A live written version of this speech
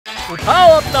उठाओ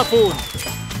अपना phone,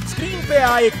 screen पे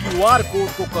आए क्यूआर कोड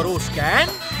को करो स्कैन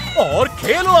और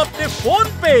खेलो अपने फोन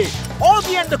पे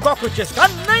ऑगी एंड द कॉकरोचेस का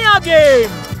नया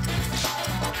game.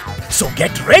 So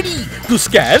get ready to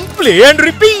scan, play and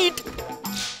repeat.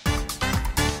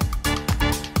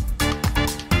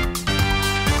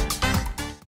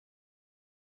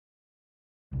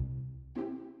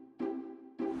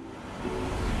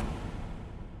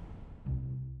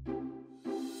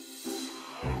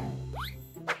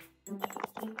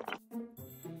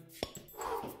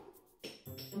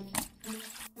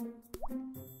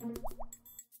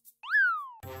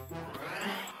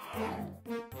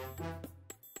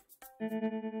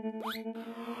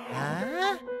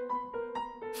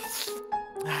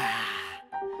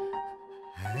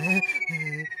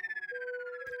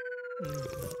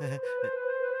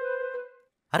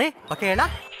 అరే పకేలా,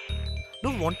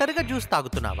 నువ్వు ఒంటరిగా జ్యూస్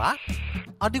తాగుతున్నావా?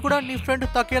 అది కూడా నీ ఫ్రెండ్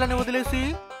తకేలని వదిలేసి.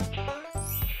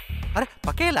 అరే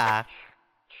పకేలా,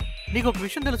 నీకు ఒక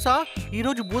విషయం తెలుసా?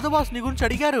 ఈరోజు భూత బాస్ నీ గురించి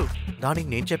అడిగారు. దానికి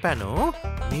నేను చెప్పాను,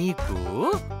 నీకు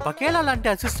పకేలా లాంటి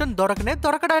అసిస్టెంట్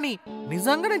దొరకడని.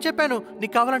 నిజంగా నేను చెప్పాను,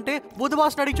 నీకు కావాలంటే భూత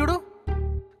బాస్ని అడిగి చూడు.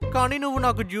 కానీ నువ్వు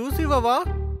నాకు జ్యూస్ ఇవ్వవా?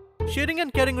 షేరింగ్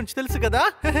అండ్ కేరింగ్ గురించి తెలుసు కదా.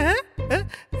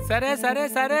 సరే సరే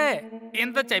సరే,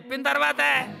 ఇంత చెప్పిన తర్వాత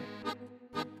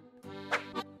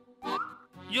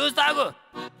జ్యూస్ తాగు.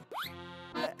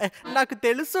 నాకు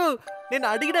తెలుసు, నేను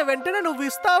అడిగిన వెంటనే నువ్వు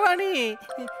ఇస్తావని.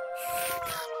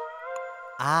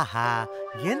 ఆహా,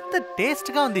 ఎంత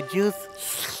టేస్ట్ గా ఉంది జ్యూస్.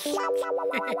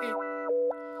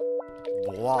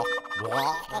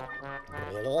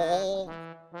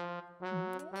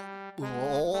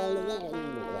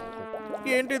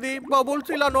 ఏంటిది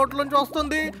బబుల్స్ ఇలా నోట్లోంచి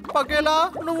వస్తుంది? పకేలా,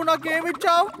 నువ్వు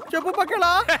నాకేమిచ్చావు చెప్పు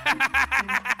పకేలా.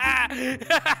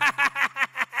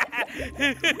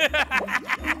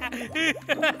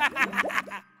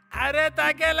 అరే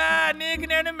థకేలా, నీకు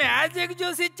నేను మ్యాజిక్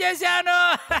జ్యూస్ ఇచ్చేసాను.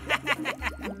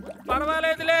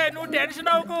 పర్వాలేదులే, నువ్వు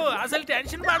టెన్షన్ అవ్వకు, అసలు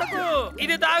టెన్షన్ పడకు.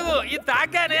 ఇది తాగు, ఇది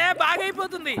తాగానే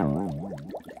బాగైపోతుంది.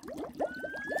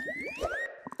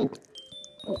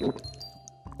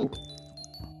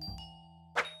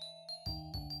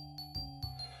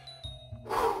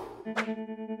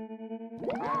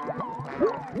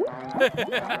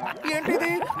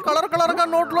 ఏంటిది కలర్ కలర్ గా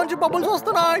నోట్లోంచి బబుల్స్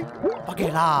వస్తున్నాయి?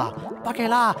 పకేలా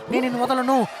పకేలా, నేను నిన్ను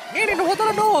వదలను.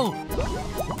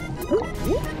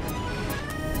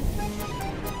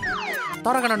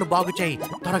 త్వరగా నన్ను బాగు చేయి,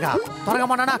 త్వరగా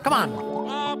మా నాన్న, కమాన్.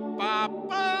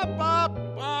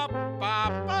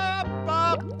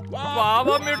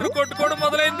 పాప-O-Meter కొట్టుకోవడం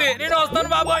మొదలైంది. నేను వస్తాను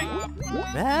బాబాయ్.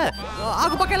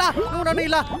 ఆగు పకేలా, నువ్వు నన్ను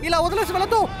ఇలా వదిలేసి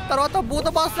వెళ్ళదు. తర్వాత భూత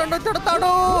బాస్ నన్ను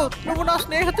తిడతాడు. నువ్వు నా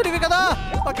స్నేహితుడివి కదా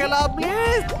పకేలా,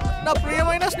 ప్లీజ్, నా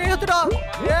ప్రియమైన స్నేహితుడా.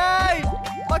 ఏయ్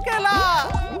పకేలా,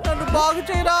 నన్ను బాగు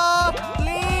చేయరా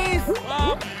ప్లీజ్.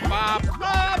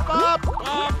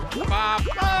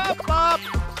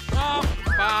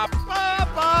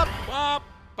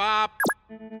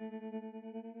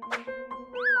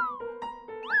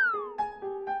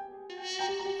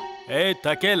 ఏ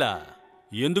థకేలా,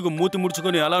 ఎందుకు మూతి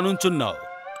ముడుచుకొని అలా నుంచున్నావు?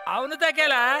 అవును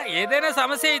థకేలా, ఏదైనా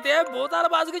సమస్య అయితే భూతాల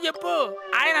బాసుకు చెప్పు,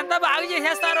 ఆయన అంతా బాగా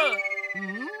చేసేస్తారు.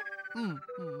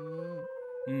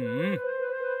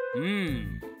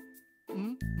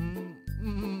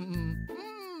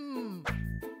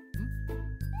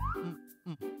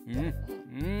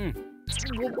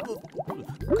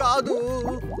 కాదు,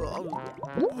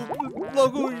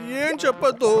 నాకు ఏం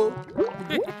చెప్పద్దు.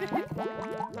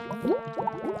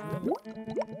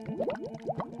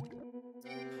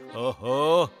 ఓహో,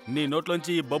 నీ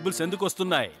నోట్లోంచి ఈ బబుల్స్ ఎందుకు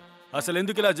వస్తున్నాయి? అసలు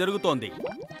ఎందుకు ఇలా జరుగుతోంది?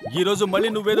 ఈ రోజు మళ్ళీ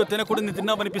నువ్వేదో తినకూడని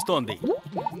తిన్నావనిపిస్తోంది.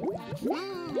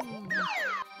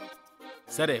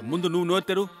 సరే, ముందు నువ్వు నోరు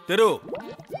తెరు.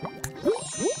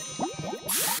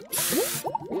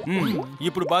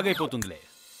 ఇప్పుడు బాగైపోతుందిలే.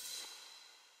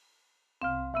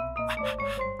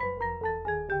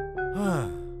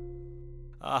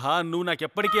 ఆహా, నువ్వు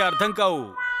నాకెప్పటికీ అర్థం కావు.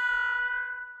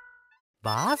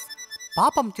 బాస్,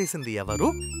 పాపం చేసింది ఎవరు?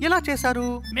 ఎలా చేశారు?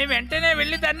 మేము వెంటనే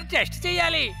వెళ్ళి దాన్ని టెస్ట్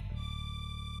చేయాలి.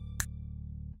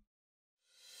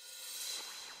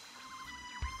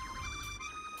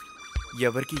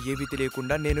 ఎవరికి ఏమీ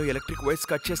తెలియకుండా నేను ఎలక్ట్రిక్ వైర్స్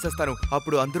కట్ చేసేస్తాను.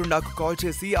 అప్పుడు అందరూ నాకు కాల్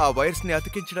చేసి ఆ వైర్స్ ని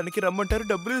అతికించడానికి రమ్మంటారు,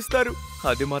 డబ్బులు ఇస్తారు.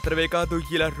 అది మాత్రమే కాదు,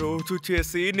 ఇలా రోజు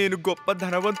చేసి నేను గొప్ప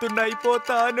ధనవంతుణ్ణి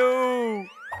అయిపోతాను.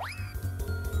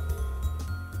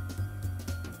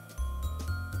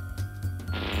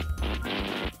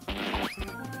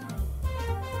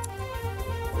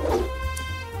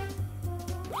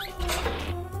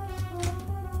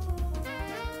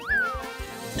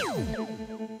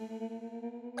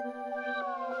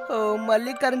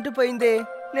 మళ్ళీ కరెంటు పోయిందే.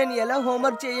 నేను ఎలా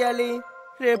హోంవర్క్ చేయాలి?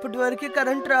 రేపటి వరకు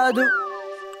కరెంట్ రాదు.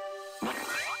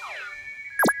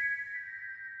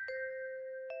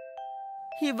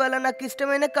 ఇవాళ నాకు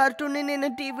ఇష్టమైన కార్టూన్ని నేను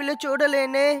టీవీలో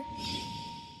చూడలేనే.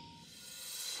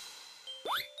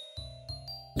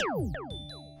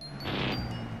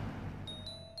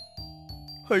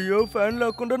 అయ్యో, ఫ్యాన్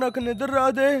లేకుండా నాకు నిద్ర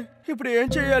రాదే. ఇప్పుడు ఏం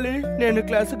చేయాలి? నేను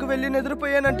క్లాసుకు వెళ్ళి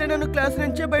నిద్రపోయానంటే నన్ను క్లాస్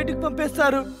నుంచే బయటికి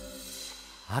పంపేస్తారు.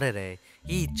 అరే,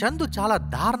 ఈ చందు చాలా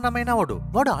దారుణమైన వాడు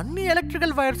అన్ని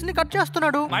ఎలక్ట్రికల్ వైర్స్ ని కట్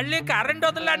చేస్తున్నాడు. మళ్ళీ కరెంట్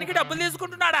వదలడానికి డబ్బులు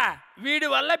తీసుకుంటున్నాడా? వీడి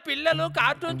వల్ల పిల్లలు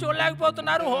కార్టూన్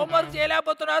చూడలేకపోతున్నారు, హోంవర్క్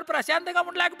చేయలేకపోతున్నారు, ప్రశాంతంగా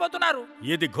ఉండలేకపోతున్నారు.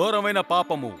 ఇది ఘోరమైన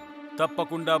పాపము.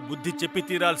 తప్పకుండా బుద్ధి చెప్పి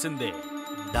తీరాల్సిందే.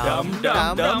 డమ్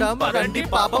డమ్ డమ్ పదండి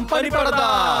పాపం పని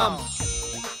పడదాం.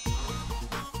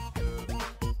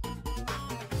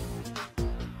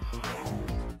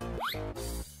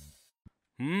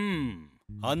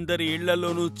 అందరి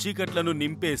ఇళ్లలోనూ చీకట్లను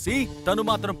నింపేసి తను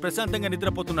మాత్రం ప్రశాంతంగా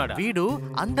నిద్రపోతున్నాడా? వీడు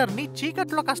అందరినీ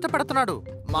చీకట్లో కష్టపెడుతున్నాడు.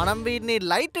 మనం వీడిని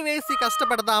లైట్ వేసి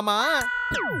కష్టపెడదామా?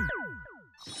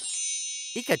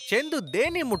 ఇక చందు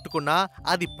దేన్ని ముట్టుకున్నా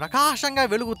అది ప్రకాశంగా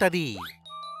వెలుగుతది.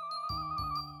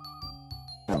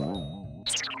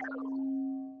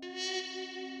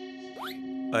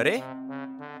 అరే,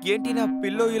 ఏంటి నా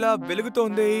పిల్లో ఇలా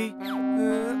వెలుగుతోంది?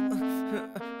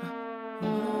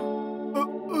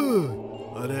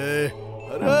 అరే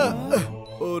అరే,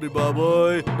 ఓరి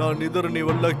బాబోయ్, నా నిద్ర నీ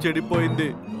వల్ల చెడిపోయింది.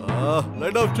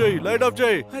 లైట్ ఆఫ్ చేయి, లైట్ ఆఫ్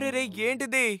చేయి. అరే రే,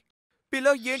 ఏంటిది?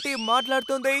 పిల్లో ఏంటి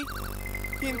మాట్లాడుతుంది?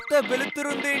 ఇంత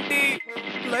వెలుతురుంది ఏంటి?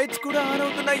 లైట్స్ కూడా ఆన్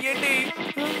అవుతున్నాయి ఏంటి?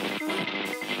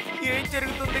 ఏం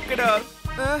జరుగుతుంది ఇక్కడ?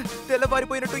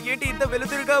 తెల్లవారిపోయినట్టు ఏంటి ఇంత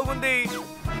వెలుతురుగా ఉంది?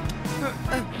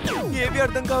 ఏమీ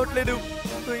అర్థం కావట్లేదు.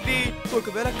 ఇది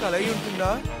ఒకవేళ కల అయి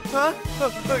ఉంటుందా?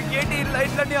 ఏంటి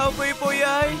లైట్లన్నీ ఆఫ్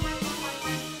అయిపోయాయి?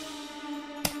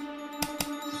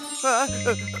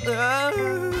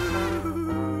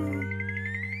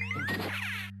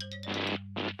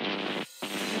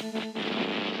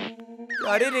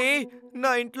 అరే రే, నా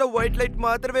ఇంట్లో వైట్ లైట్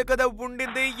మాత్రమే కదా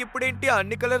ఉండింది. ఇప్పుడేంటి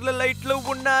అన్ని కలర్ల లైట్లు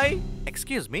ఉన్నాయి?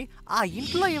 ఎక్స్క్యూజ్ మీ, ఆ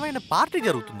ఇంట్లో ఏమైనా పార్టీ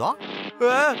జరుగుతుందో?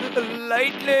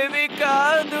 లైట్లేవి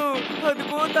కాదు, అది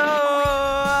పోతా.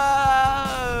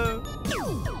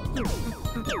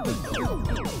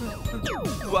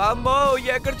 వామ్మో,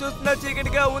 ఎక్కడ చూస్తున్నా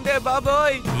చీకటిగా ఉందే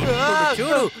బాబోయ్.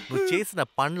 చూడు, నువ్వు చేసిన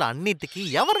పనులు అన్నిటికీ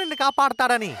ఎవరు నిన్ను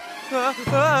కాపాడతాడని.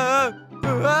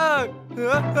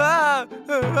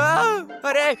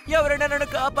 అరే, ఎవరైనా నన్ను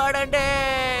కాపాడండి.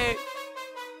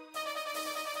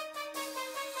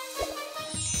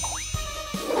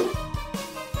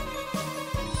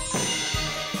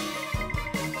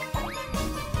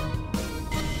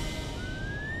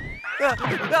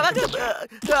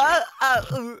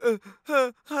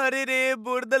 అరే రే,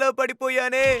 బురదలో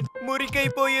పడిపోయానే,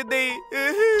 మురికైపోయింది.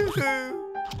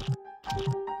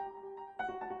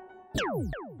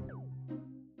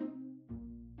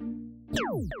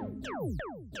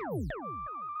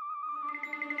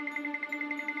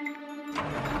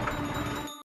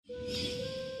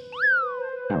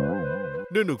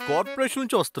 నేను కార్పొరేషన్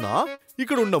నుంచి వస్తున్నా.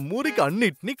 ఇక్కడ ఉన్న మురికి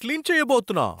అన్నిటినీ క్లీన్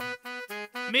చేయబోతున్నా.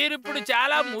 మీరిప్పుడు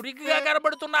చాలా మురికిగా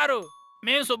కనబడుతున్నారు.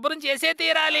 మేము శుభ్రం చేసే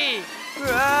తీరాలి.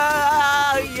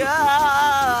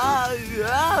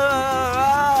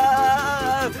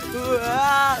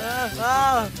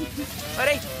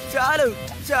 అరే, చాలు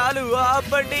చాలు,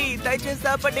 ఆపండి, దయచేసి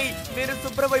ఆపండి. మీరు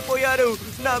శుభ్రమైపోయారు.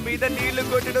 నా మీద నీళ్లు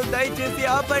కొట్టడం దయచేసి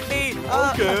ఆపండి.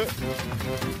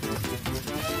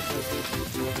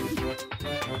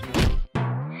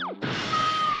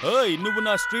 నువ్వు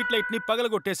నా స్ట్రీట్ లైట్ ని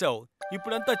పగలగొట్టేశావు.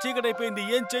 ఇప్పుడంతా చీకటైపోయింది.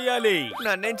 ఏం చెయ్యాలి?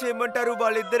 నన్నేం చేయమంటారు?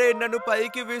 వాళ్ళిద్దరే నన్ను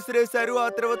పైకి విసిరేశారు. ఆ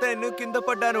తర్వాత నేను కింద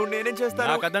పడ్డాను. నేనేం చేస్తాను?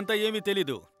 నాకదంతా ఏమీ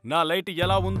తెలీదు. నా లైట్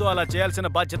ఎలా ఉందో అలా చేయాల్సిన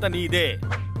బాధ్యత నీదే.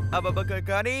 అబ్బా,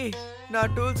 కానీ నా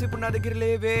టూల్స్ ఇప్పుడు నా దగ్గర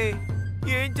లేవే.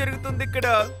 ఏం జరుగుతుంది ఇక్కడ?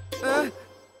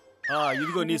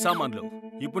 ఇదిగో నీ సామాన్లు.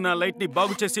 ఇప్పుడు నా లైట్ ని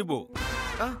బాగు చేసివ్వు.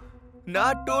 నా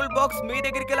టూల్ బాక్స్ మీ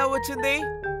దగ్గరికి ఎలా వచ్చింది?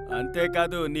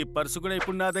 అంతేకాదు, నీ పర్సు కూడా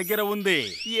ఇప్పుడు నా దగ్గర ఉంది.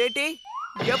 ఏంటి?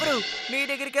 ఎవరు నీ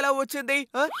దగ్గరికి ఎలా వచ్చింది?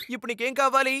 ఇప్పుడు నీకేం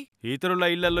కావాలి? ఇతరుల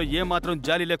ఇళ్లలో ఏ మాత్రం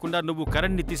జాలి లేకుండా నువ్వు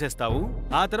కరెంట్ ని తీసేస్తావు.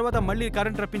 ఆ తర్వాత మళ్ళీ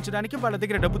కరెంట్ రప్పించడానికి వాళ్ళ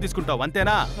దగ్గర డబ్బు తీసుకుంటావు,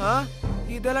 అంతేనా?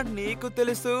 ఇదెలా నీకు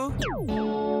తెలుసు?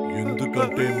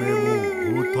 ఎందుకంటే మేము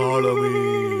భూతాళమే.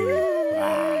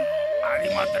 అది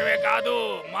మాత్రమే కాదు,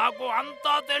 మాకు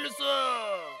అంతా తెలుసు.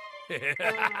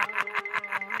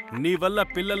 నీ వల్ల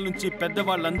పిల్లల నుంచి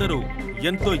పెద్దవాళ్ళందరూ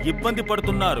ఎంతో ఇబ్బంది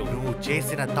పడుతున్నారు. నువ్వు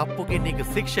చేసిన తప్పుకి నీకు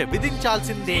శిక్ష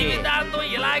విధించాల్సిందే. దాంతో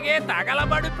ఇలాగే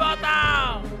తగలబడిపోతా.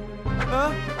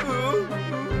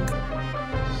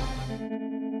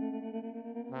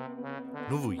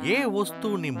 నువ్వు ఏ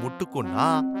వస్తువుని ముట్టుకున్నా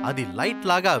అది లైట్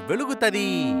లాగా వెలుగుతది.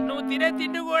 నువ్వు తినే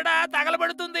తిండి కూడా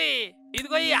తగలబడుతుంది.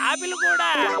 ఇదిగో ఈ ఆపిల్ కూడా.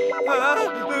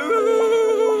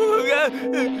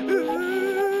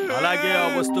 అలాగే ఆ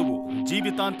వస్తువు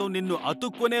జీవితాంతం నిన్ను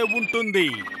అతుక్కునే ఉంటుంది.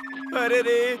 అరే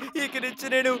రే, ఇక నుంచి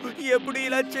నేను ఎప్పుడు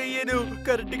ఇలా చెయ్యను.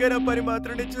 కరెక్ట్ గా నా పని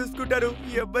మాత్రం నేను చూసుకుంటాను.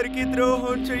 ఎవ్వరికి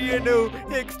ద్రోహం చెయ్యను.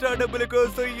 ఎక్స్ట్రా డబ్బుల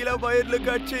కోసం ఇలా వైర్లు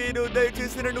కట్ చేయను.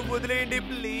 దయచేసి నన్ను వదిలేయండి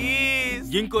ప్లీజ్.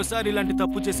 ఇంకోసారి ఇలాంటి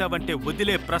తప్పు చేశావంటే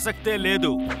వదిలే ప్రసక్తే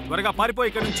లేదు. త్వరగా పారిపో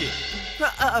ఇక్కడి నుంచి.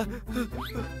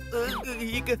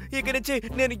 ఇక నుంచి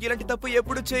నేను ఇలాంటి తప్పు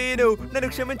ఎప్పుడు చేయను. నన్ను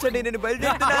క్షమించండి, నేను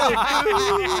బయలుదేరుతున్నాను.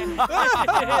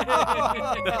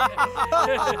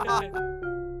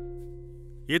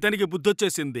 ఇతనికి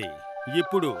బుద్ధొచ్చేసింది.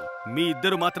 ఇప్పుడు మీ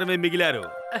ఇద్దరు మాత్రమే మిగిలారు.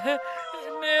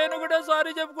 నేను కూడా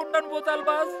సారీ చెప్పుకుంటాను భూతాల్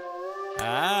బాస్.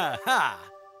 ఆహా.